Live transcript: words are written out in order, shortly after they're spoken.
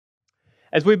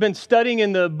As we've been studying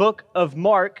in the book of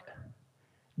Mark,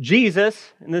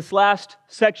 Jesus, in this last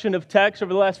section of text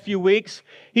over the last few weeks,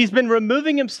 he's been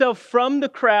removing himself from the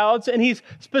crowds, and he's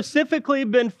specifically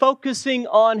been focusing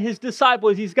on his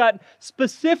disciples. He's got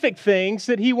specific things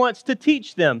that he wants to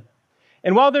teach them.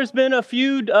 And while there's been a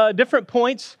few different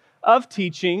points of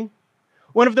teaching,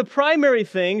 one of the primary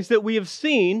things that we have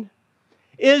seen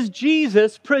is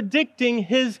Jesus predicting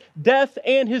his death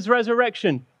and his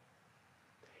resurrection.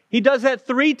 He does that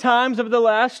 3 times over the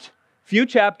last few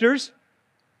chapters.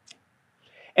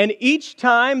 And each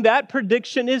time that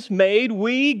prediction is made,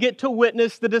 we get to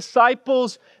witness the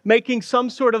disciples making some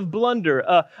sort of blunder,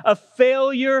 a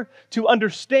failure to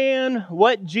understand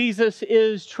what Jesus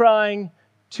is trying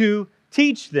to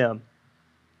teach them.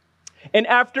 And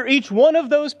after each one of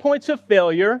those points of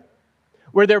failure,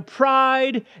 where their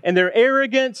pride and their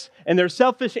arrogance and their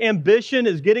selfish ambition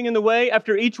is getting in the way,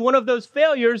 after each one of those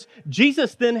failures,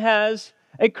 Jesus then has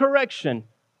a correction,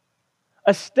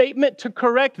 a statement to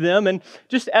correct them. And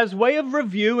just as way of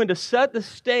review and to set the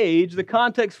stage, the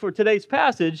context for today's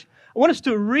passage, I want us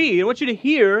to read, I want you to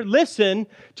hear, listen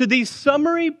to these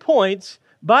summary points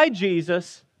by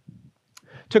Jesus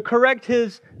to correct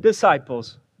his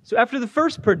disciples. So after the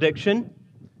first prediction,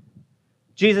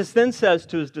 Jesus then says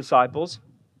to his disciples,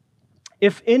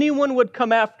 "If anyone would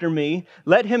come after me,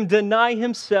 let him deny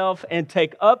himself and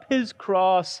take up his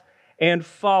cross and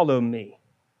follow me."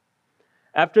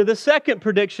 After the second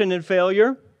prediction and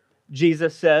failure,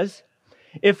 Jesus says,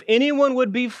 "If anyone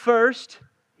would be first,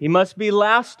 he must be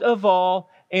last of all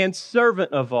and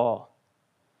servant of all."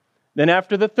 Then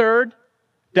after the third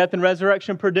death and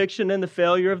resurrection prediction and the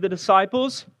failure of the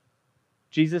disciples,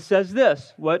 Jesus says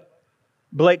this, what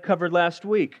Blake covered last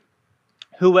week.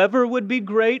 "Whoever would be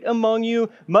great among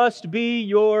you must be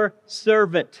your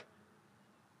servant.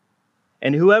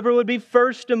 And whoever would be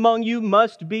first among you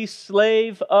must be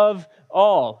slave of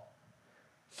all.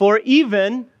 For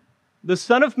even the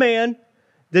Son of Man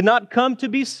did not come to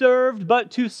be served,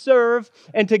 but to serve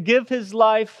and to give his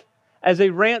life as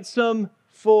a ransom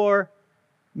for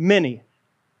many."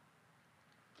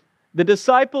 The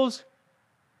disciples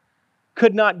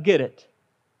could not get it.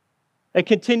 They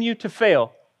continue to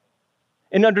fail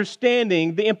in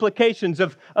understanding the implications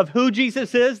of who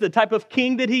Jesus is, the type of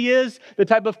king that he is, the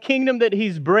type of kingdom that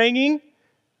he's bringing,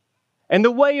 and the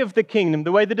way of the kingdom,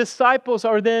 the way the disciples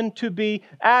are then to be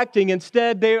acting.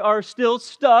 Instead, they are still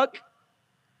stuck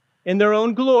in their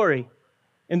own glory,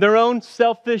 in their own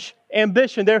selfish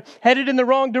ambition. They're headed in the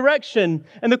wrong direction.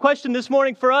 And the question this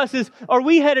morning for us is, are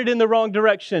we headed in the wrong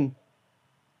direction?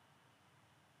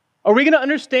 Are we going to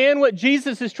understand what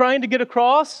Jesus is trying to get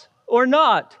across or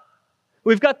not?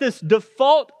 We've got this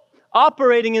default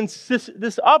operating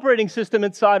system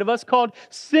inside of us called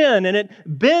sin, and it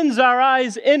bends our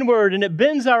eyes inward, and it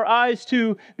bends our eyes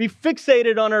to be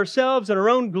fixated on ourselves and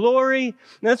our own glory. And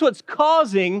that's what's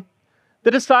causing the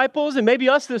disciples and maybe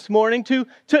us this morning to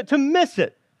miss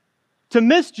it, to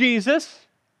miss Jesus,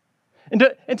 and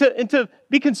to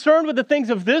be concerned with the things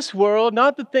of this world,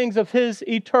 not the things of his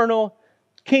eternal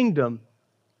kingdom.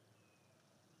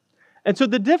 And so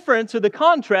the difference or the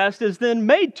contrast is then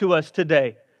made to us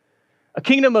today. A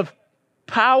kingdom of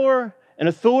power and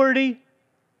authority,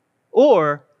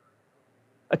 or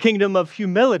a kingdom of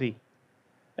humility,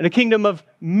 and a kingdom of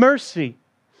mercy,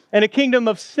 and a kingdom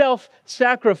of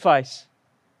self-sacrifice.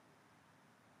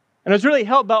 And I was really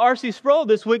helped by R.C. Sproul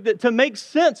this week to make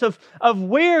sense of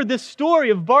where this story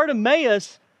of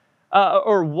Bartimaeus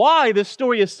or why this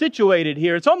story is situated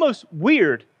here. It's almost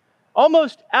weird,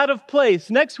 almost out of place.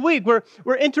 Next week,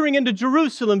 we're entering into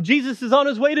Jerusalem. Jesus is on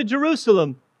his way to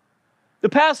Jerusalem. The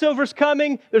Passover's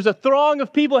coming. There's a throng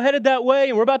of people headed that way,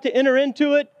 and we're about to enter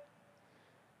into it.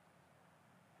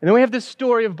 And then we have this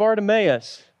story of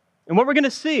Bartimaeus. And what we're going to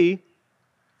see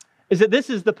is that this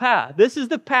is the path. This is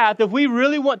the path. If we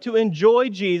really want to enjoy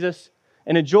Jesus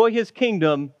and enjoy his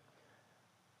kingdom,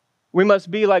 we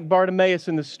must be like Bartimaeus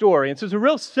in the story. And so it's a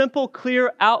real simple,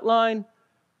 clear outline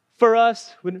for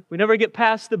us. We never get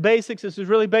past the basics. This is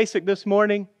really basic this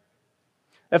morning.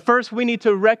 At first, we need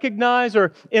to recognize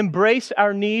or embrace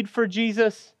our need for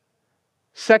Jesus.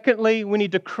 Secondly, we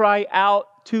need to cry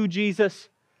out to Jesus.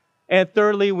 And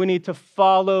thirdly, we need to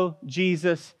follow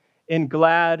Jesus in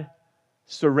glad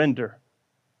surrender.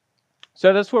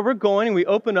 So that's where we're going. We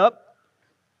open up.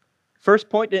 First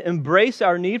point, to embrace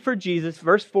our need for Jesus.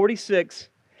 Verse 46.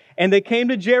 "And they came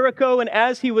to Jericho, and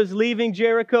as he was leaving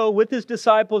Jericho with his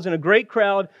disciples and a great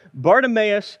crowd,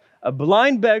 Bartimaeus, a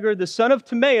blind beggar, the son of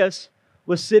Timaeus,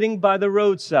 was sitting by the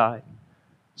roadside."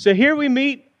 So here we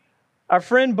meet our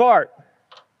friend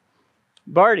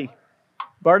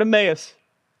Bartimaeus.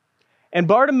 And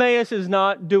Bartimaeus is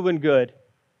not doing good.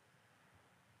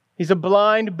 He's a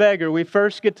blind beggar. We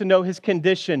first get to know his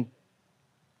condition.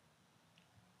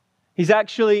 He's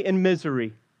actually in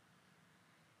misery.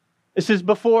 This is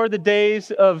before the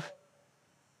days of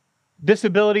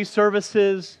disability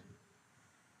services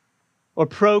or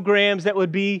programs that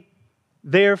would be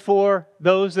there for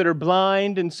those that are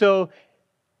blind. And so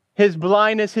his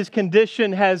blindness, his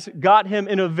condition has got him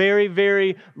in a very,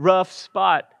 very rough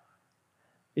spot.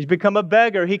 He's become a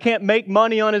beggar. He can't make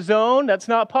money on his own. That's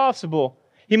not possible.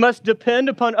 He must depend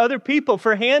upon other people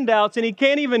for handouts, and he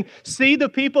can't even see the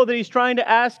people that he's trying to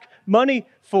ask money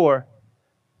for.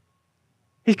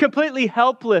 He's completely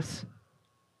helpless.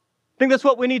 I think that's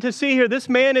what we need to see here. This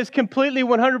man is completely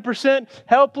 100%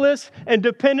 helpless and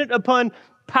dependent upon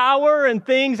power and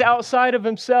things outside of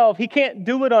himself. He can't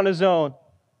do it on his own.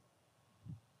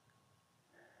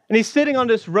 And he's sitting on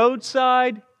this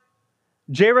roadside.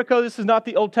 Jericho, this is not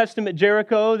the Old Testament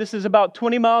Jericho. This is about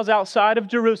 20 miles outside of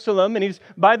Jerusalem. And he's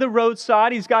by the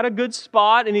roadside. He's got a good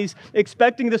spot. And he's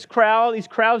expecting these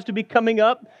crowds to be coming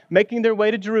up, making their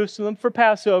way to Jerusalem for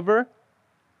Passover.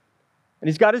 And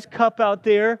he's got his cup out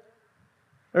there,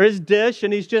 or his dish,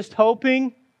 and he's just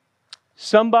hoping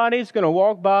somebody's going to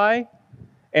walk by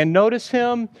and notice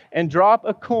him and drop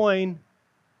a coin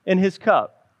in his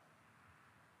cup.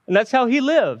 And that's how he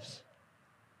lives.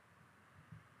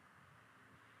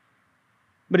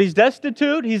 But he's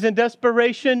destitute. He's in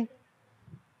desperation.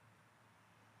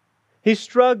 He's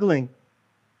struggling.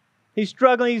 He's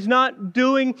struggling. He's not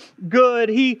doing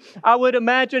good. I would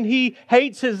imagine he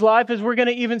hates his life, as we're going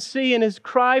to even see in his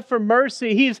cry for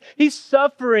mercy. He's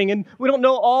suffering, and we don't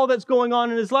know all that's going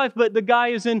on in his life, but the guy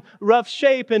is in rough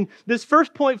shape. And this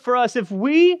first point for us, if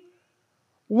we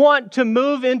want to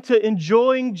move into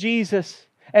enjoying Jesus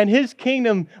and His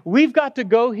kingdom, we've got to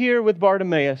go here with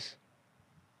Bartimaeus.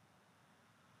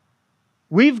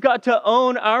 We've got to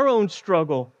own our own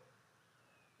struggle.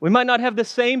 We might not have the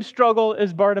same struggle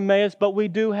as Bartimaeus, but we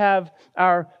do have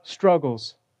our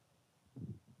struggles.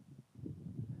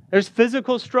 There's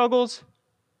physical struggles,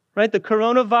 right? The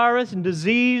coronavirus and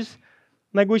disease.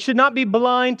 Like, we should not be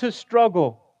blind to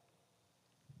struggle.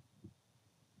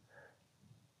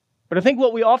 But I think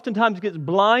what we oftentimes get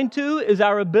blind to is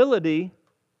our ability,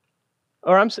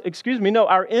 our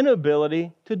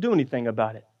inability to do anything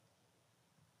about it.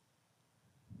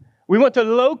 We want to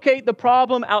locate the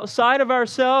problem outside of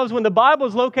ourselves when the Bible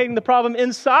is locating the problem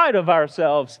inside of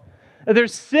ourselves.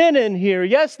 There's sin in here.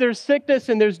 Yes, there's sickness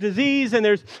and there's disease and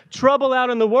there's trouble out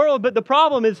in the world, but the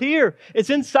problem is here. It's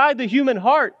inside the human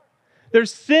heart.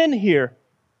 There's sin here.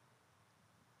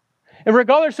 And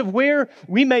regardless of where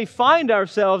we may find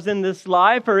ourselves in this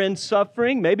life or in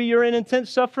suffering, maybe you're in intense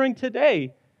suffering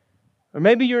today, or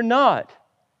maybe you're not.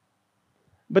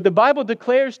 But the Bible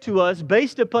declares to us,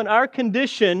 based upon our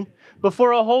condition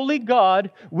before a holy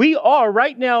God, we are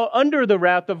right now under the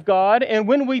wrath of God. And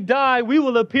when we die, we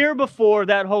will appear before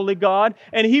that holy God,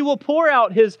 and He will pour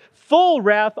out His full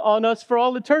wrath on us for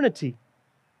all eternity.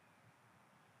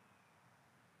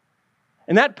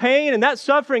 And that pain and that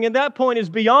suffering at that point is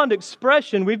beyond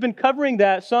expression. We've been covering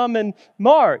that some in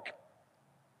Mark.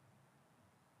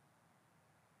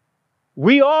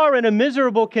 We are in a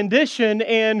miserable condition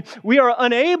and we are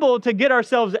unable to get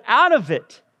ourselves out of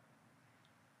it.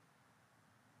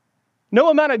 No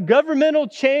amount of governmental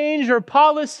change or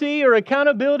policy or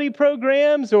accountability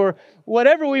programs or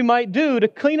whatever we might do to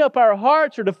clean up our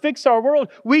hearts or to fix our world,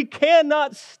 we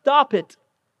cannot stop it.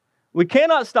 We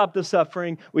cannot stop the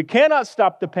suffering. We cannot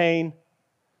stop the pain.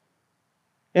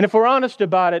 And if we're honest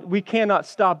about it, we cannot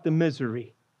stop the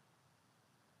misery.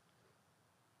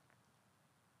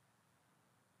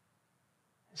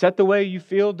 Is that the way you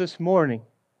feel this morning?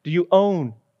 Do you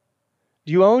own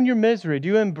your misery? Do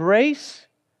you embrace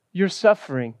your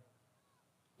suffering,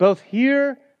 both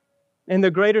here and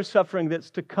the greater suffering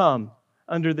that's to come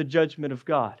under the judgment of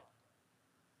God?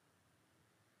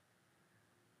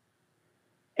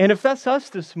 And if that's us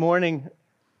this morning,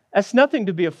 that's nothing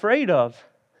to be afraid of.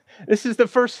 This is the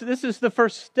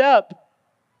first step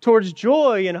towards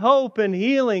joy and hope and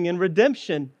healing and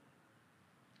redemption.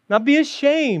 Not be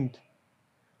ashamed.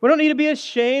 We don't need to be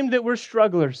ashamed that we're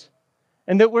strugglers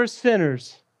and that we're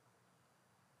sinners.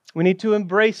 We need to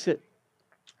embrace it.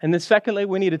 And then secondly,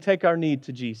 we need to take our need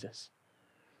to Jesus.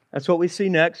 That's what we see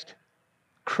next.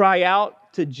 Cry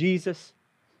out to Jesus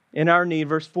in our need.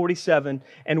 Verse 47,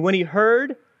 and when he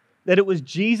heard that it was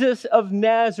Jesus of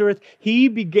Nazareth, he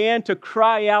began to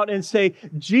cry out and say,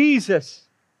 Jesus,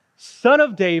 Son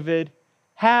of David,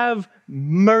 have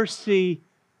mercy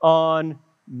on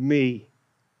me.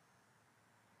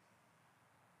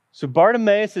 So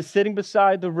Bartimaeus is sitting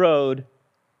beside the road,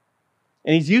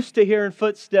 And he's used to hearing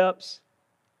footsteps,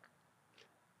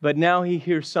 but now he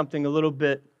hears something a little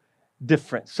bit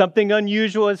different. Something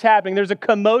unusual is happening. There's a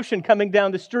commotion coming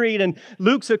down the street, and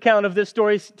Luke's account of this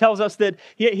story tells us that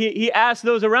he asked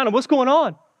those around him, "What's going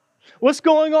on? What's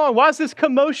going on? Why is this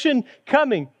commotion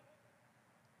coming?"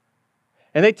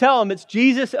 And they tell him it's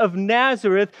Jesus of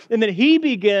Nazareth, and then he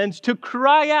begins to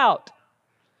cry out.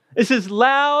 This is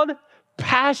loud,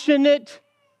 passionate,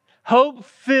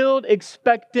 hope-filled,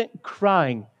 expectant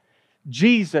crying.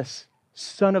 "Jesus,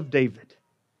 Son of David,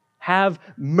 have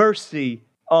mercy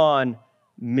on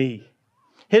me."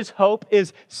 His hope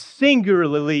is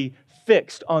singularly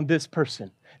fixed on this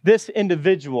person, this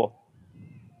individual.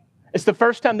 It's the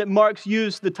first time that Mark's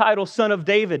used the title Son of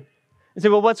David. And say,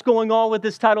 well, what's going on with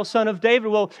this title Son of David?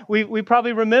 Well, we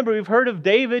probably remember, we've heard of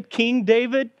David, King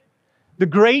David, the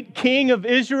great king of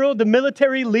Israel, the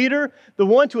military leader, the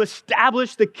one to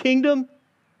establish the kingdom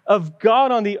of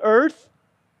God on the earth.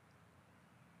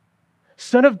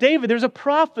 Son of David, there's a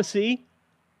prophecy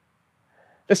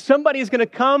that somebody is going to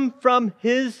come from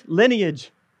his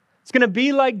lineage. It's going to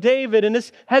be like David, and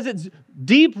this has its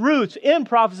deep roots in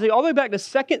prophecy all the way back to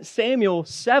 2 Samuel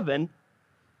 7.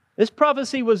 This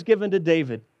prophecy was given to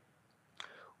David.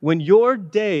 "When your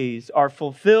days are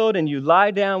fulfilled and you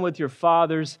lie down with your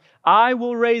fathers, I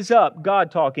will raise up,"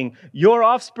 God talking, "your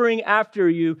offspring after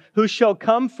you, who shall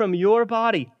come from your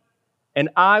body. And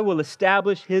I will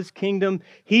establish his kingdom.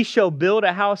 He shall build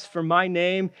a house for my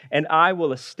name, and I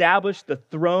will establish the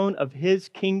throne of his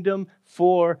kingdom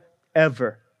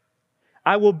forever.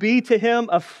 I will be to him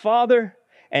a father,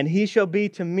 and he shall be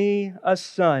to me a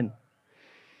son.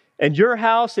 And your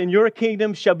house and your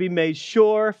kingdom shall be made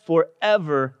sure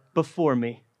forever before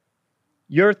me.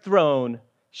 Your throne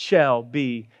shall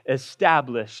be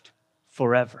established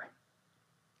forever."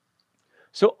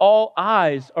 So all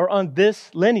eyes are on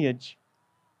this lineage.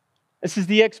 This is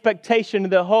the expectation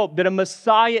and the hope that a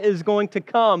Messiah is going to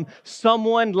come,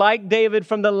 someone like David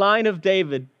from the line of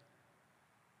David,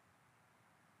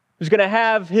 who's going to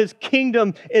have his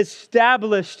kingdom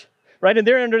established, right? And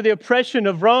they're under the oppression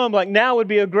of Rome. Like, now would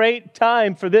be a great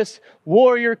time for this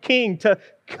warrior king to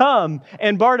come.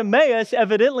 And Bartimaeus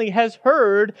evidently has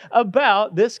heard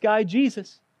about this guy,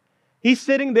 Jesus. He's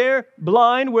sitting there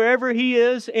blind wherever he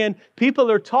is, and people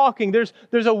are talking. There's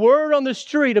a word on the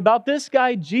street about this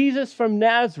guy, Jesus from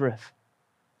Nazareth.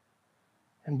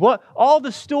 And what all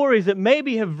the stories that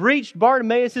maybe have reached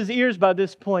Bartimaeus' ears by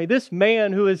this point. This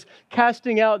man who is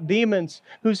casting out demons,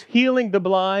 who's healing the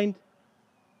blind.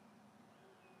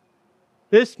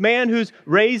 This man who's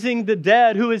raising the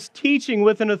dead, who is teaching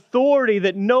with an authority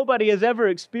that nobody has ever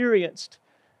experienced.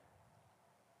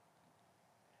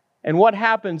 And what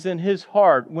happens in his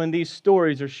heart when these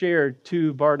stories are shared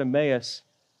to Bartimaeus?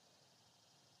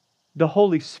 The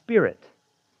Holy Spirit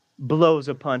blows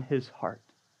upon his heart.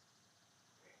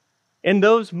 In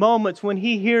those moments when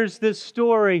he hears this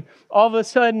story, all of a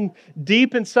sudden,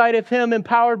 deep inside of him,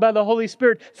 empowered by the Holy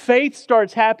Spirit, faith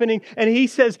starts happening, and he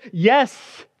says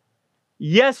yes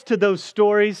to those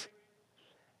stories.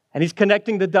 And he's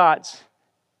connecting the dots.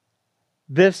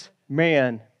 This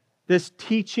man, this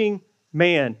teaching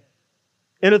man,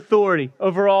 in authority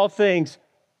over all things,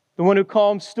 the one who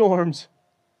calms storms,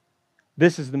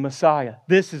 this is the Messiah.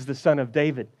 This is the Son of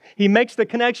David. He makes the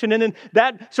connection, and then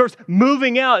that starts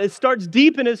moving out. It starts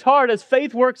deep in his heart as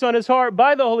faith works on his heart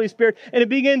by the Holy Spirit, and it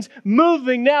begins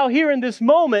moving now here in this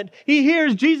moment. He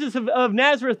hears Jesus of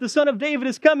Nazareth, the Son of David,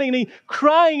 is coming, and he's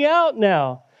crying out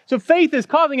now. So faith is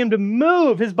causing him to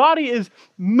move. His body is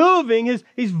moving.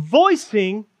 He's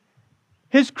voicing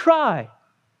his cry.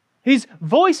 He's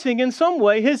voicing in some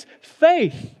way his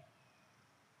faith.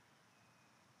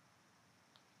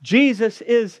 Jesus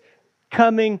is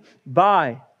coming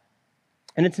by.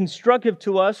 And it's instructive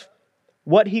to us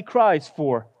what he cries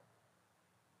for.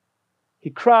 He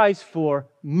cries for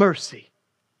mercy.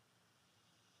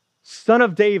 Son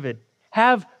of David,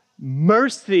 have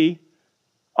mercy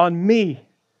on me.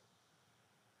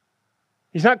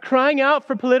 He's not crying out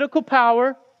for political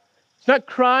power. He's not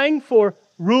crying for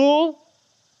rule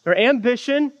or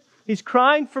ambition. He's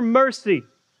crying for mercy.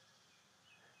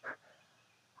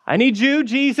 I need you,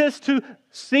 Jesus, to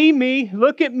see me,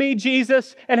 look at me,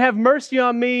 Jesus, and have mercy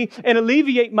on me and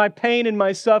alleviate my pain and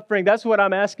my suffering. That's what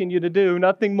I'm asking you to do,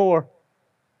 nothing more.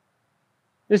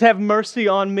 Just have mercy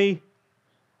on me.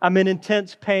 I'm in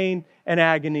intense pain and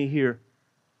agony here.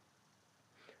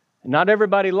 And not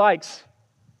everybody likes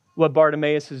what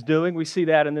Bartimaeus is doing. We see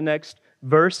that in the next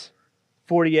verse,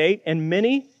 48. And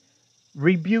many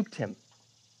rebuked him,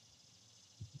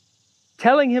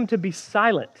 telling him to be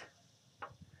silent.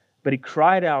 But he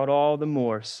cried out all the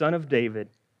more, Son of David,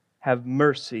 have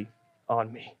mercy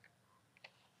on me.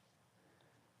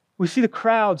 We see the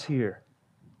crowds here,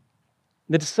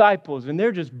 the disciples, and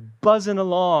they're just buzzing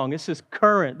along. It's this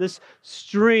current, this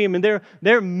stream, and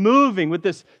they're moving with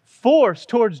this force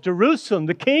towards Jerusalem.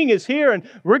 The king is here, and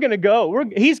we're going to go.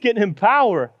 He's getting in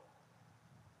power.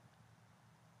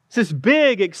 It's this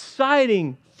big,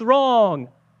 exciting throng.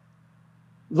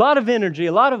 A lot of energy,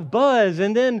 a lot of buzz.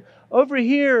 And then over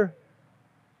here,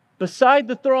 beside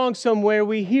the throng somewhere,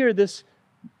 we hear this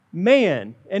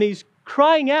man, and he's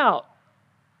crying out.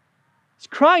 He's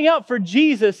crying out for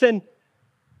Jesus, and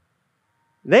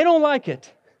they don't like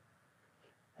it.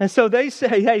 And so they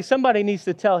say, hey, somebody needs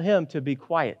to tell him to be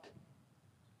quiet.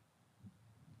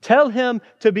 Tell him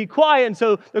to be quiet. And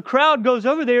so the crowd goes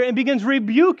over there and begins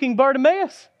rebuking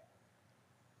Bartimaeus.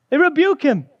 They rebuke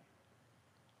him.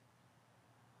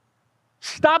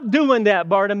 Stop doing that,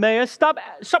 Bartimaeus. Stop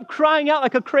crying out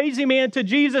like a crazy man to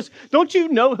Jesus. Don't you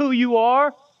know who you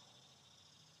are?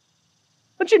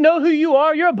 Don't you know who you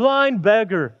are? You're a blind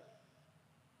beggar.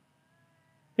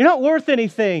 You're not worth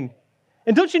anything.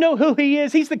 And don't you know who He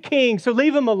is? He's the King, so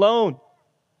leave Him alone.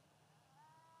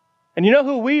 And you know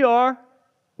who we are?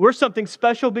 We're something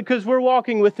special because we're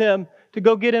walking with Him to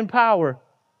go get in power.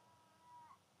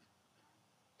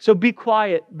 So be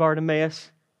quiet,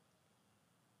 Bartimaeus.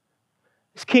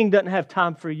 This king doesn't have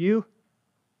time for you.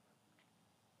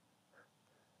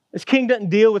 This king doesn't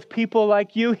deal with people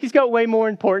like you. He's got way more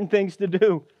important things to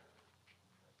do.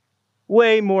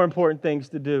 Way more important things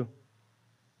to do.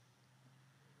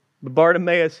 But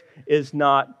Bartimaeus is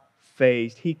not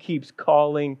fazed. He keeps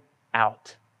calling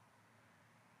out.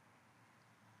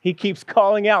 He keeps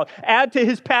calling out. Add to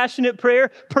his passionate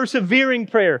prayer, persevering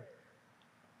prayer.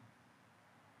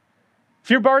 If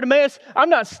you're Bartimaeus, I'm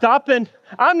not stopping.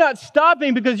 I'm not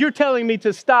stopping because you're telling me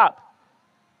to stop.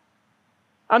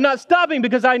 I'm not stopping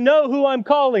because I know who I'm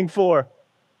calling for.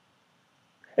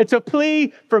 It's a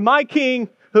plea for my king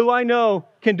who I know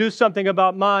can do something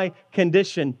about my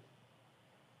condition.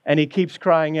 And he keeps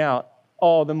crying out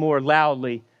all the more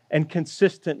loudly and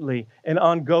consistently and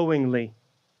ongoingly.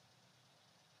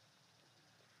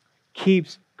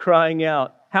 Keeps crying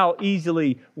out. How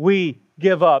easily we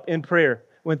give up in prayer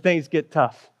when things get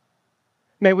tough.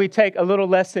 May we take a little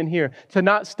lesson here to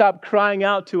not stop crying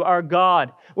out to our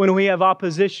God when we have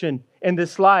opposition in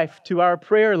this life to our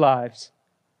prayer lives.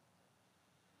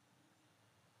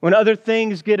 When other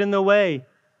things get in the way,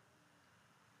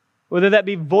 whether that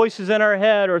be voices in our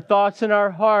head or thoughts in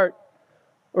our heart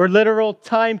or literal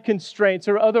time constraints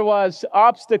or otherwise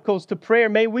obstacles to prayer,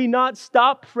 may we not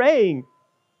stop praying.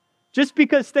 Just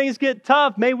because things get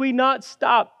tough, may we not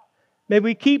stop. May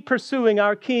we keep pursuing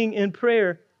our King in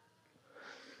prayer.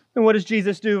 And what does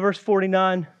Jesus do? Verse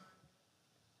 49.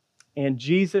 And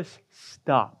Jesus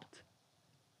stopped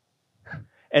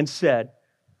and said,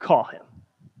 call him.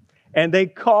 And they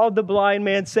called the blind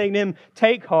man, saying to him,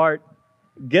 take heart,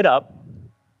 get up.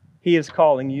 He is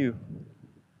calling you.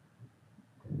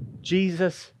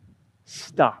 Jesus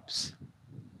stops.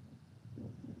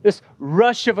 This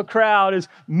rush of a crowd is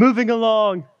moving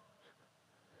along.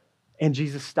 And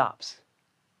Jesus stops.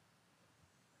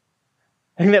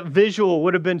 I think that visual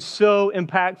would have been so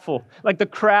impactful. Like the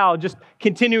crowd just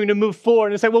continuing to move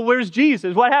forward and say, well, where's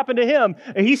Jesus? What happened to him?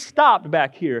 And he stopped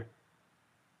back here.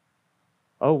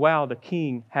 Oh, wow, the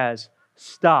king has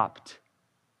stopped.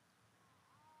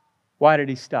 Why did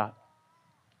he stop?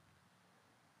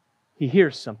 He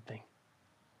hears something.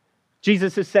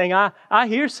 Jesus is saying, I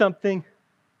hear something.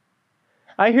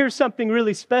 I hear something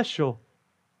really special.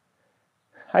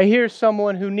 I hear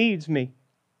someone who needs me.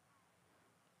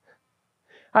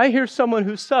 I hear someone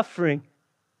who's suffering.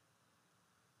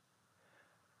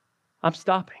 I'm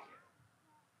stopping.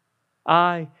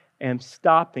 I am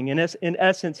stopping. In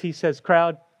essence, he says,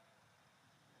 crowd,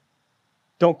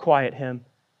 don't quiet him.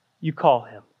 You call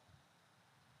him.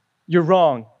 You're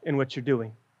wrong in what you're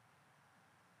doing.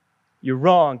 You're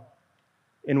wrong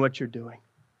in what you're doing.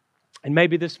 And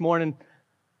maybe this morning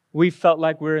we felt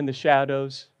like we're in the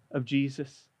shadows of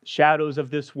Jesus, shadows of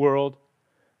this world.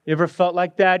 You ever felt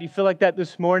like that? You feel like that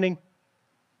this morning?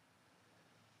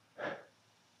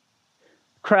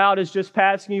 Crowd is just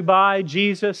passing you by,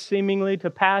 Jesus seemingly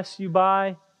to pass you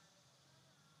by.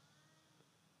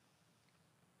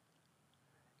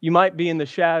 You might be in the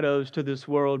shadows to this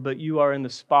world, but you are in the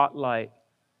spotlight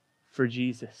for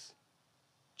Jesus.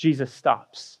 Jesus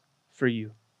stops for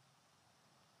you.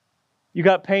 You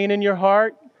got pain in your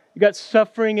heart? You got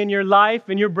suffering in your life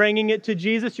and you're bringing it to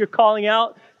Jesus. You're calling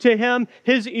out to Him.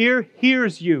 His ear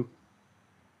hears you.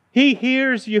 He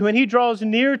hears you and He draws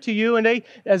near to you. And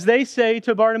as they say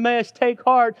to Bartimaeus, take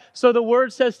heart. So the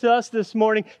Word says to us this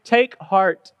morning, take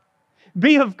heart.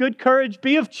 Be of good courage.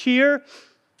 Be of cheer.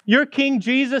 Your King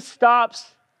Jesus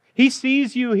stops. He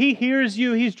sees you. He hears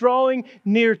you. He's drawing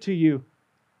near to you.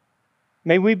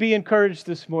 May we be encouraged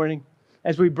this morning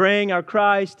as we bring our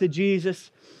cries to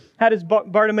Jesus. How does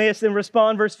Bartimaeus then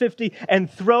respond? Verse 50, and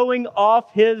throwing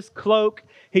off his cloak,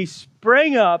 he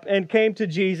sprang up and came to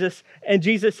Jesus. And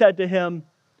Jesus said to him,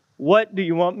 what do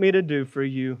you want me to do for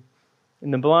you?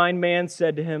 And the blind man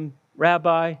said to him,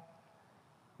 Rabbi,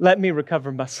 let me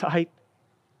recover my sight.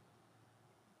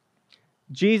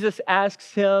 Jesus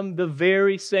asks him the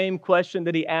very same question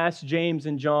that he asked James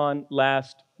and John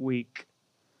last week.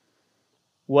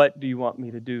 What do you want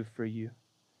me to do for you?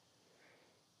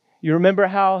 You remember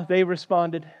how they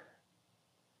responded?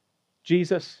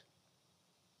 Jesus,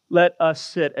 let us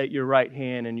sit at your right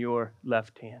hand and your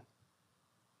left hand.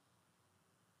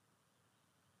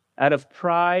 Out of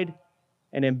pride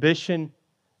and ambition,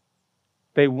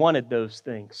 they wanted those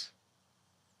things.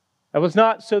 It was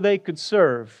not so they could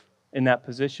serve in that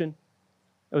position.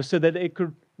 It was so that they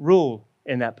could rule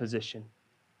in that position.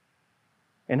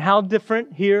 And how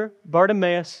different here,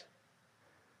 Bartimaeus.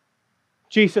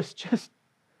 Jesus,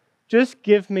 just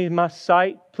give me my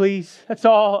sight, please. That's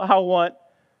all I want.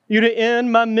 You to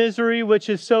end my misery, which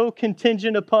is so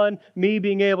contingent upon me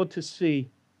being able to see.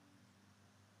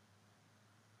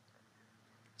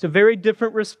 It's a very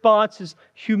different response. Is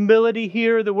humility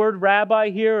here. The word rabbi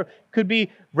here could be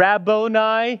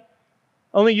Rabboni,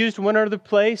 only used one other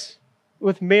place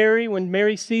with Mary when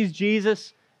Mary sees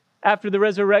Jesus after the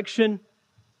resurrection.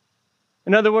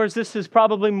 In other words, this is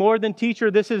probably more than teacher.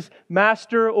 This is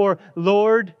master or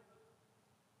Lord.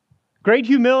 Great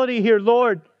humility here,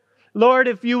 Lord. Lord,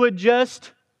 if you would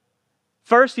just...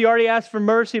 First, he already asked for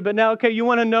mercy, but now, okay, you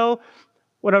want to know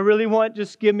what I really want?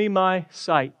 Just give me my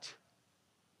sight.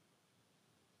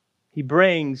 He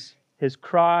brings his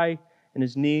cry and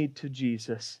his need to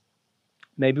Jesus.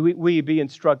 Maybe we be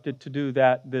instructed to do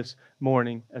that this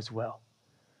morning as well.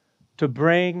 To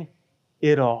bring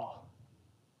it all.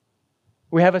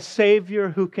 We have a Savior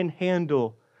who can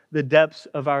handle the depths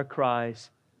of our cries.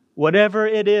 Whatever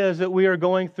it is that we are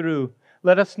going through,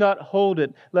 let us not hold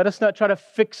it. Let us not try to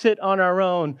fix it on our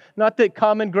own. Not that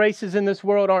common graces in this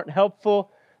world aren't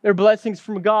helpful. They're blessings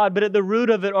from God. But at the root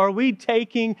of it, are we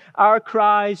taking our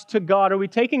cries to God? Are we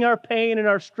taking our pain and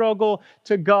our struggle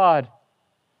to God?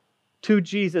 To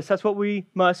Jesus. That's what we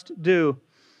must do.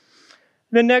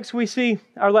 Then next we see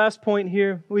our last point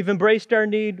here. We've embraced our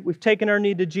need. We've taken our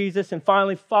need to Jesus. And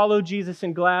finally, follow Jesus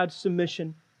in glad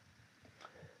submission.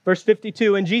 Verse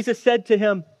 52, and Jesus said to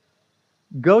him,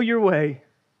 go your way.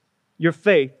 Your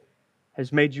faith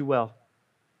has made you well.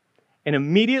 And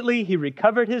immediately he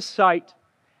recovered his sight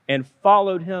and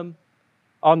followed him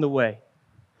on the way.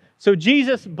 So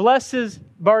Jesus blesses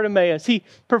Bartimaeus. He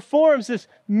performs this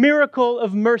miracle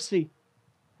of mercy.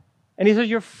 And he says,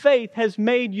 your faith has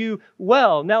made you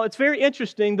well. Now, it's very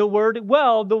interesting, the word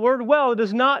well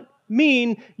does not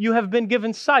mean you have been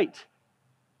given sight.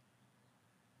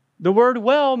 The word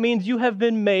well means you have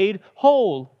been made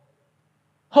whole,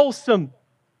 wholesome,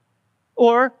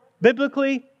 or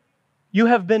biblically, you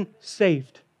have been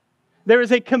saved. There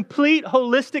is a complete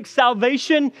holistic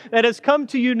salvation that has come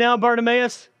to you now,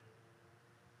 Bartimaeus.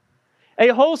 A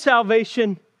whole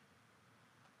salvation.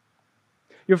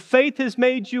 Your faith has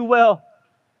made you well.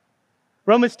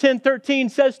 Romans 10:13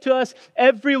 says to us,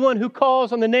 everyone who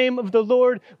calls on the name of the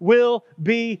Lord will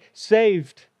be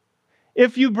saved.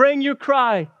 If you bring your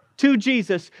cry to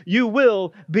Jesus, you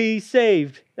will be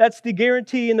saved. That's the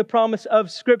guarantee and the promise of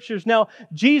Scriptures. Now,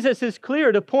 Jesus is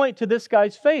clear to point to this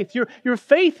guy's faith. Your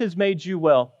faith has made you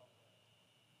well.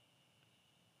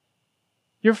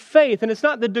 Your faith, and it's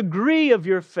not the degree of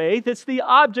your faith, it's the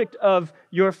object of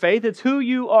your faith. It's who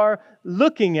you are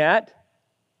looking at.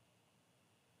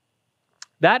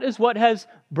 That is what has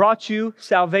brought you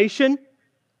salvation.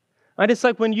 Right? It's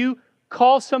like when you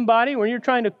call somebody, when you're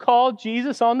trying to call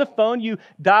Jesus on the phone, you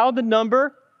dial the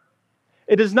number.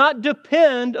 It does not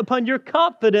depend upon your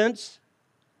confidence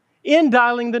in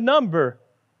dialing the number.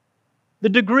 The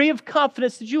degree of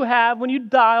confidence that you have when you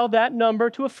dial that number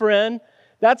to a friend,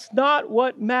 that's not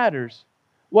what matters.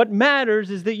 What matters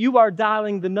is that you are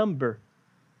dialing the number.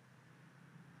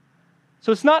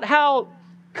 So it's not how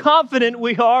confident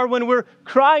we are when we're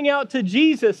crying out to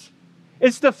Jesus.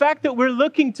 It's the fact that we're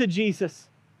looking to Jesus.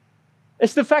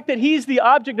 It's the fact that He's the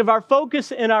object of our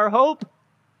focus and our hope.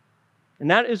 And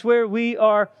that is where we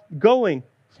are going.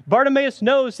 Bartimaeus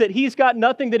knows that he's got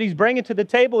nothing that he's bringing to the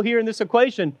table here in this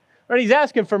equation. Right? He's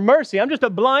asking for mercy. I'm just a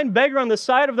blind beggar on the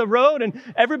side of the road and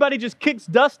everybody just kicks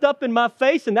dust up in my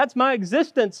face and that's my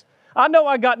existence. I know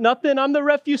I got nothing. I'm the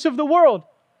refuse of the world.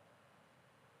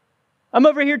 I'm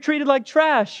over here treated like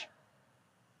trash.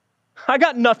 I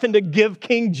got nothing to give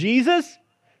King Jesus.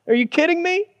 Are you kidding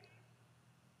me?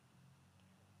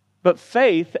 But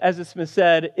faith, as it's been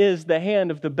said, is the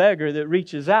hand of the beggar that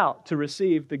reaches out to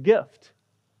receive the gift.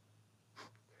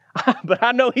 But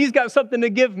I know He's got something to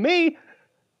give me.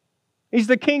 He's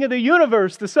the King of the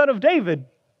universe, the Son of David.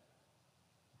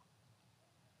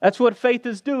 That's what faith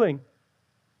is doing.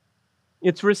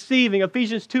 It's receiving.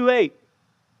 Ephesians 2:8.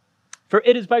 For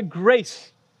it is by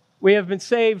grace we have been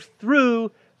saved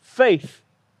through faith.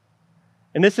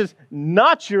 And this is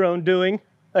not your own doing.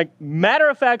 Like,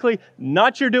 matter-of-factly,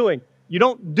 not your doing. You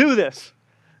don't do this.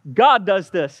 God does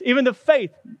this. Even the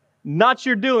faith, not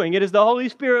your doing. It is the Holy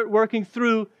Spirit working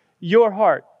through your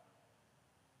heart.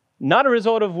 Not a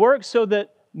result of works, so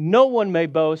that no one may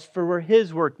boast, for we're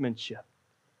His workmanship,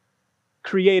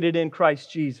 created in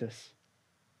Christ Jesus.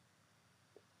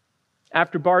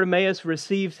 After Bartimaeus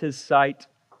receives his sight,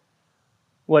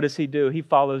 what does he do? He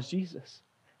follows Jesus.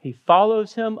 He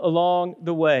follows Him along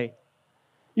the way.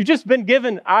 You've just been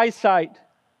given eyesight.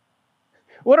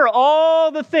 What are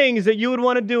all the things that you would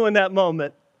want to do in that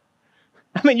moment?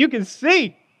 I mean, you can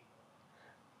see.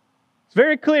 It's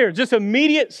very clear. Just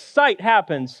immediate sight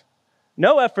happens.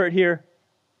 No effort here.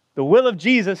 The will of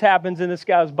Jesus happens in this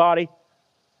guy's body.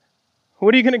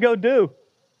 What are you going to go do?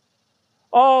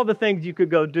 All the things you could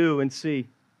go do and see.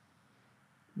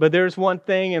 But there's one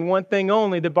thing and one thing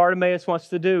only that Bartimaeus wants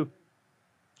to do.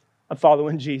 I'm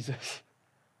following Jesus.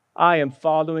 I am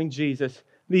following Jesus.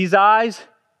 These eyes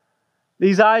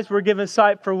were given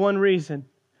sight for one reason,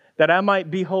 that I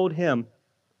might behold Him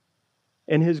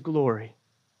in His glory.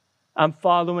 I'm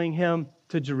following Him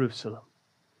to Jerusalem.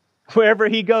 Wherever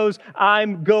He goes,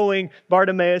 I'm going,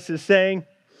 Bartimaeus is saying.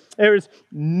 There is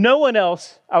no one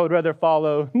else I would rather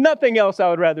follow, nothing else I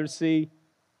would rather see.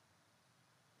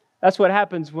 That's what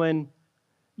happens when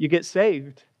you get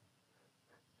saved.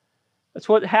 That's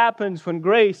what happens when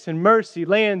grace and mercy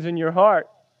lands in your heart.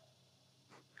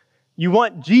 You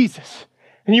want Jesus,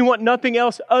 and you want nothing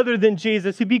else other than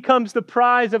Jesus. He becomes the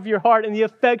prize of your heart and the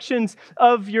affections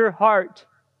of your heart.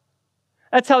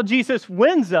 That's how Jesus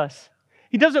wins us.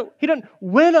 He doesn't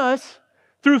win us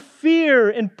through fear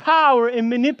and power and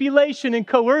manipulation and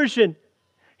coercion.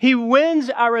 He wins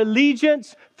our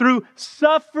allegiance through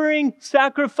suffering,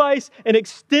 sacrifice, and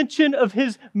extension of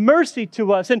His mercy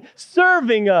to us and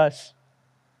serving us.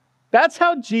 That's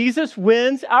how Jesus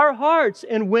wins our hearts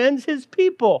and wins His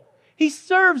people. He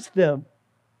serves them.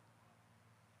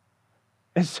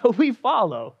 And so we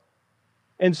follow.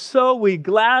 And so we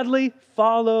gladly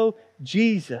follow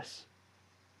Jesus.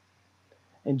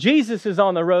 And Jesus is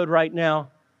on the road right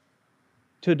now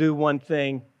to do one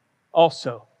thing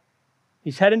also.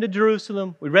 He's heading to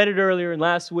Jerusalem. We read it earlier and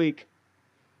last week.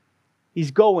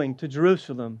 He's going to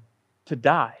Jerusalem to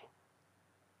die.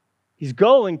 He's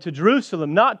going to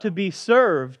Jerusalem not to be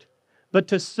served, but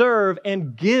to serve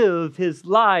and give His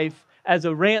life as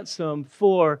a ransom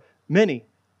for many.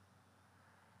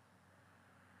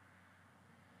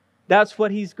 That's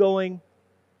what He's going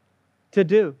to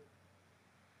do.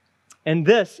 And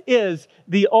this is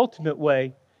the ultimate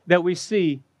way that we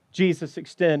see Jesus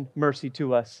extend mercy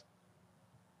to us.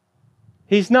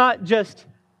 He's not just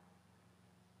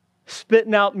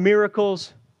spitting out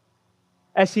miracles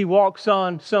as He walks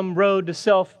on some road to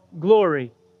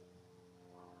self-glory.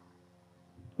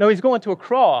 No, He's going to a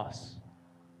cross.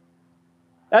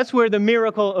 That's where the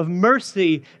miracle of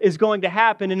mercy is going to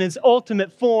happen in its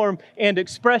ultimate form and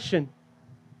expression.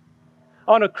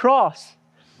 On a cross.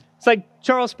 It's like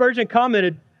Charles Spurgeon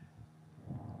commented.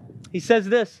 He says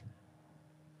this: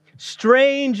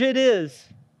 strange it is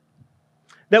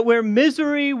that where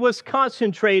misery was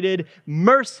concentrated,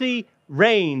 mercy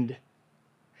reigned.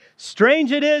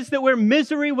 Strange it is that where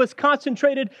misery was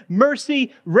concentrated,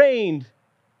 mercy reigned.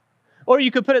 Or you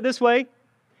could put it this way: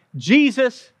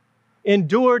 Jesus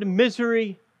endured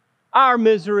misery, our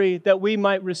misery, that we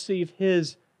might receive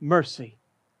His mercy.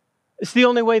 It's the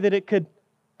only way that it could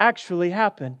actually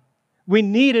happen. We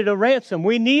needed a ransom.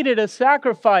 We needed a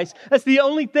sacrifice. That's the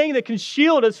only thing that can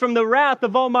shield us from the wrath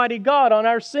of Almighty God on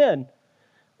our sin.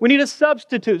 We need a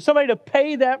substitute, somebody to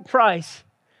pay that price.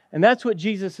 And that's what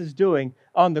Jesus is doing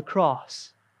on the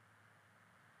cross.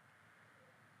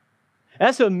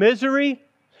 That's a misery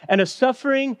and a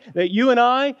suffering that you and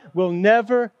I will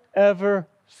never, ever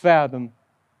fathom.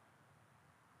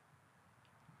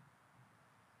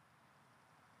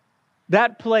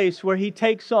 That place where He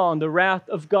takes on the wrath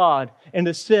of God and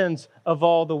the sins of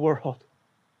all the world.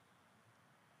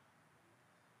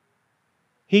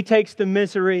 He takes the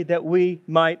misery that we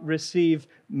might receive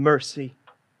mercy.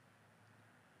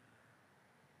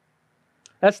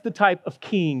 That's the type of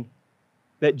king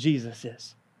that Jesus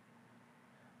is.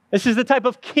 This is the type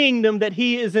of kingdom that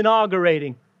He is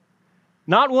inaugurating.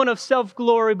 Not one of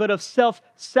self-glory, but of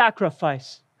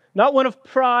self-sacrifice. Not one of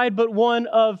pride, but one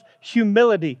of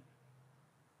humility.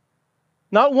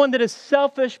 Not one that is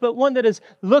selfish, but one that is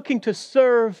looking to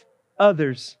serve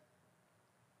others.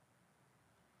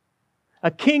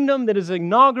 A kingdom that is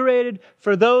inaugurated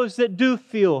for those that do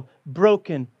feel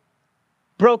broken.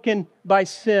 Broken by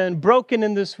sin, broken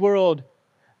in this world.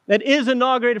 That is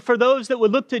inaugurated for those that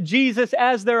would look to Jesus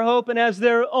as their hope and as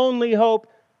their only hope,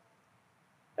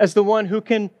 as the one who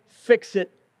can fix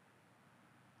it.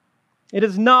 It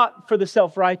is not for the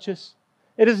self-righteous.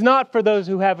 It is not for those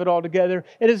who have it all together.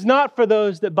 It is not for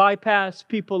those that bypass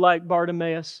people like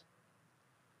Bartimaeus.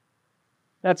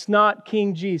 That's not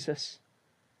King Jesus.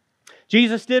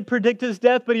 Jesus did predict His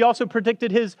death, but He also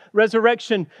predicted His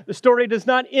resurrection. The story does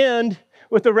not end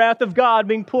with the wrath of God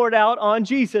being poured out on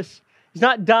Jesus. He's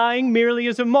not dying merely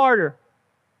as a martyr.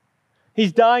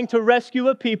 He's dying to rescue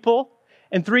a people.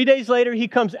 And 3 days later, He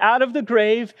comes out of the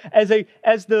grave as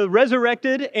the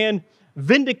resurrected and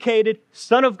vindicated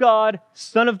Son of God,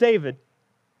 Son of David.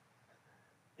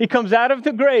 He comes out of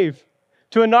the grave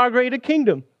to inaugurate a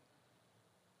kingdom.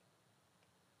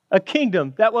 A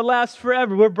kingdom that will last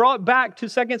forever. We're brought back to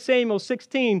 2 Samuel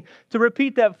 16 to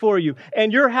repeat that for you.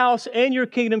 And your house and your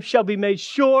kingdom shall be made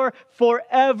sure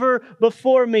forever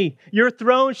before me. Your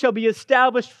throne shall be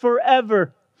established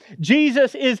forever.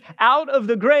 Jesus is out of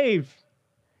the grave.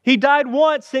 He died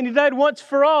once and He died once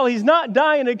for all. He's not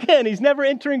dying again. He's never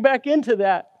entering back into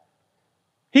that.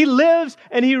 He lives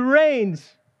and He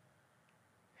reigns.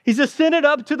 He's ascended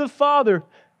up to the Father,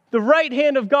 the right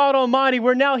hand of God Almighty,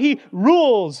 where now He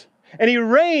rules and He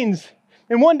reigns.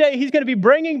 And one day He's going to be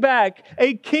bringing back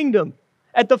a kingdom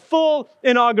at the full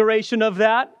inauguration of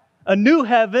that, a new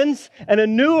heavens and a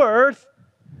new earth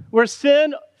where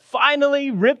sin finally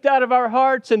ripped out of our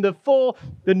hearts and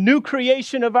the new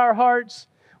creation of our hearts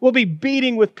will be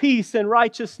beating with peace and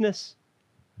righteousness.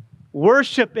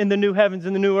 Worship in the new heavens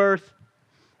and the new earth.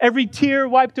 Every tear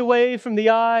wiped away from the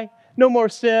eye. No more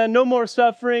sin, no more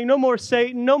suffering, no more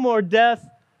Satan, no more death.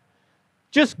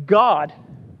 Just God.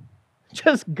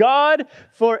 Just God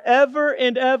forever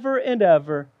and ever and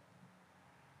ever.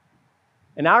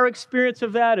 And our experience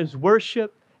of that is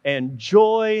worship and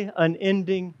joy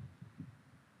unending.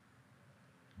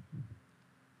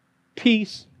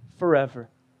 Peace forever.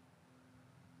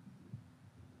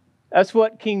 That's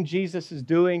what King Jesus is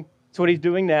doing. That's what He's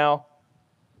doing now.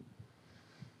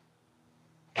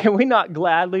 Can we not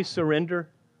gladly surrender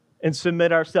and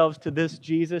submit ourselves to this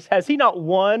Jesus? Has He not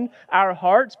won our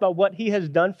hearts by what He has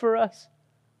done for us?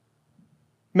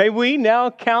 May we now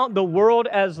count the world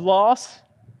as loss,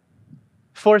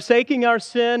 forsaking our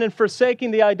sin and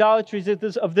forsaking the idolatries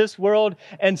of this world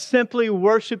and simply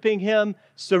worshiping Him,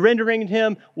 surrendering to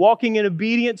Him, walking in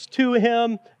obedience to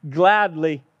Him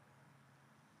gladly.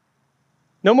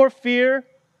 No more fear.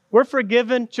 We're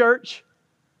forgiven, church.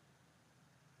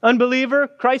 Unbeliever,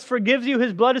 Christ forgives you.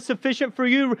 His blood is sufficient for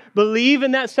you. Believe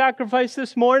in that sacrifice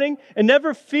this morning and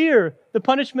never fear the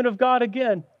punishment of God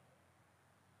again.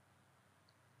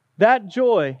 That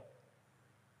joy,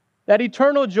 that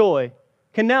eternal joy,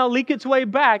 can now leak its way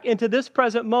back into this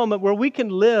present moment where we can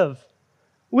live.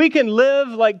 We can live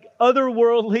like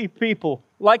otherworldly people,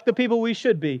 like the people we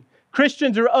should be.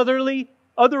 Christians are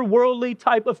otherworldly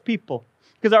type of people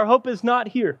because our hope is not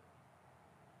here.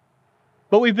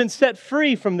 But we've been set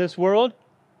free from this world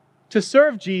to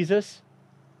serve Jesus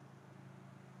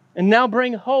and now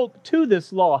bring hope to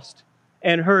this lost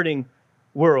and hurting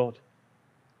world.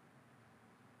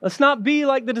 Let's not be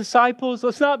like the disciples.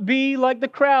 Let's not be like the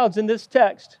crowds in this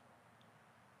text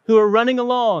who are running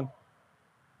along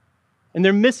and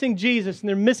they're missing Jesus and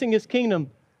they're missing His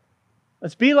kingdom.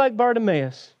 Let's be like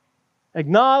Bartimaeus,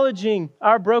 acknowledging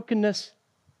our brokenness,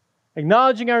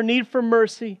 acknowledging our need for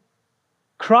mercy,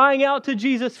 crying out to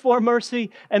Jesus for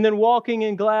mercy, and then walking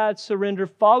in glad surrender,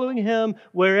 following Him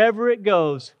wherever it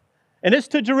goes. And it's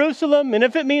to Jerusalem, and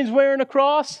if it means wearing a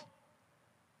cross,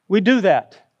 we do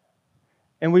that.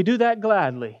 And we do that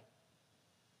gladly.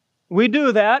 We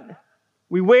do that.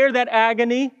 We wear that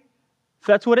agony, if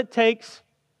that's what it takes.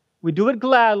 We do it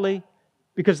gladly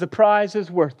because the prize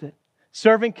is worth it.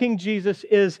 Serving King Jesus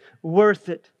is worth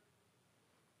it.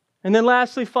 And then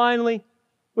lastly, finally,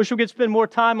 wish we could spend more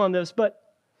time on this, but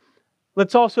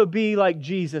let's also be like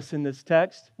Jesus in this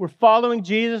text. We're following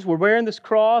Jesus. We're wearing this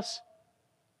cross.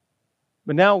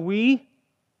 But now we,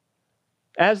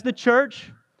 as the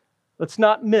church, let's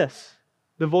not miss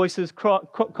the voices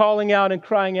calling out and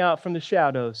crying out from the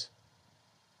shadows.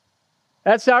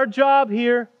 That's our job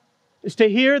here, is to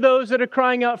hear those that are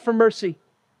crying out for mercy.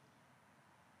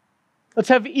 Let's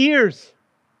have ears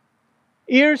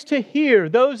to hear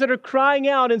those that are crying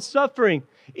out and suffering,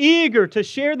 eager to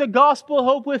share the gospel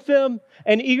hope with them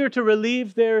and eager to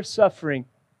relieve their suffering,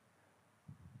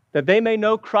 that they may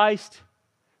know Christ,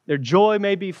 their joy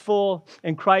may be full,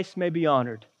 and Christ may be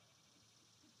honored.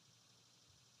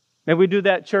 May we do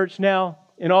that, church, now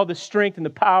in all the strength and the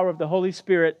power of the Holy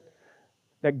Spirit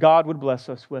that God would bless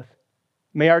us with.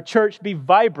 May our church be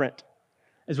vibrant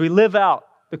as we live out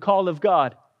the call of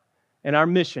God and our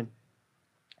mission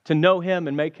to know Him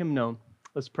and make Him known.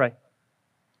 Let's pray.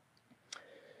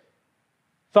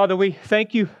 Father, we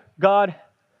thank You, God,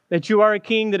 that You are a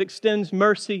King that extends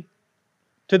mercy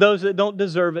to those that don't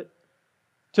deserve it,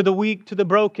 to the weak, to the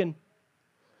broken.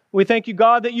 We thank You,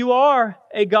 God, that You are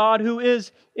a God who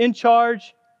is in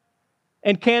charge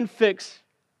and can fix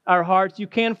our hearts. You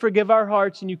can forgive our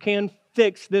hearts, and You can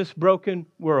fix this broken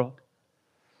world.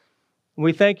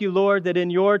 We thank You, Lord, that in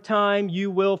Your time You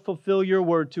will fulfill Your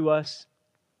word to us.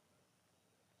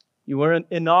 You will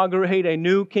inaugurate a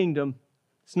new kingdom.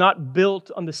 It's not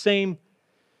built on the same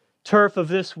turf of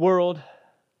this world.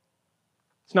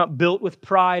 It's not built with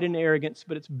pride and arrogance,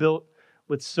 but it's built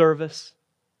with service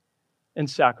and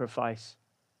sacrifice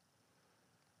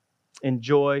and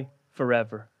joy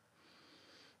forever.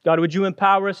 God, would You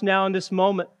empower us now in this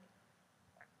moment?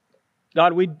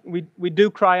 God, we do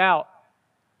cry out.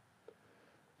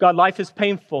 God, life is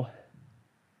painful.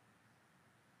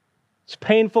 It's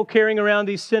painful carrying around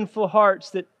these sinful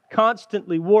hearts that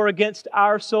constantly war against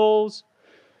our souls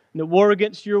and that war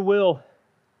against Your will.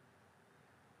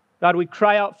 God, we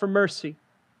cry out for mercy.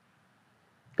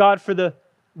 God, for the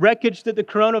wreckage that the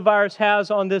coronavirus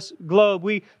has on this globe,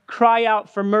 we cry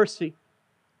out for mercy.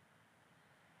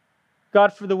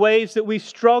 God, for the ways that we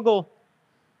struggle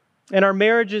in our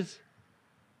marriages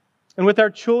and with our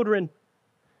children,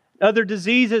 other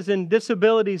diseases and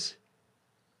disabilities,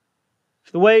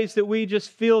 for the ways that we just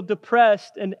feel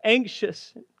depressed and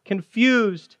anxious,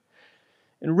 confused,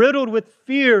 and riddled with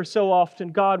fear so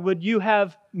often. God, would You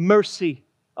have mercy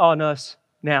on us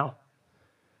now?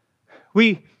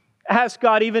 We ask,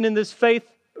 God, even in this faith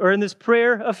or in this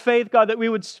prayer of faith, God, that we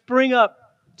would spring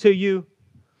up to You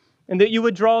and that You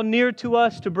would draw near to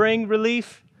us to bring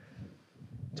relief,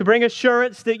 to bring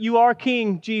assurance that You are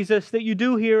King, Jesus, that You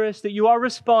do hear us, that You are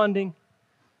responding,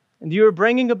 and You are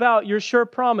bringing about Your sure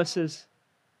promises.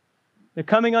 They're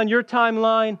coming on Your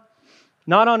timeline,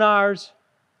 not on ours.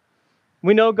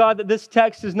 We know, God, that this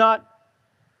text is not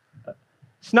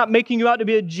making You out to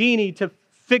be a genie to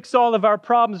fix all of our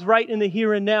problems right in the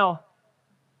here and now.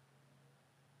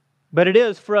 But it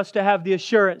is for us to have the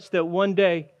assurance that one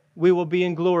day we will be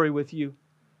in glory with You.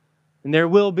 And there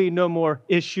will be no more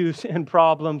issues and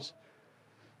problems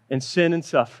and sin and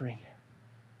suffering.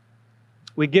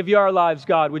 We give You our lives,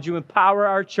 God. Would You empower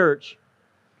our church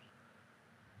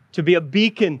to be a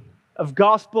beacon of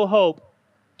gospel hope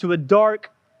to a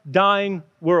dark, dying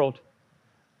world?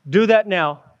 Do that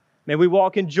now. May we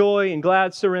walk in joy and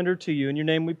glad surrender to You. In Your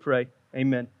name we pray.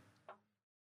 Amen.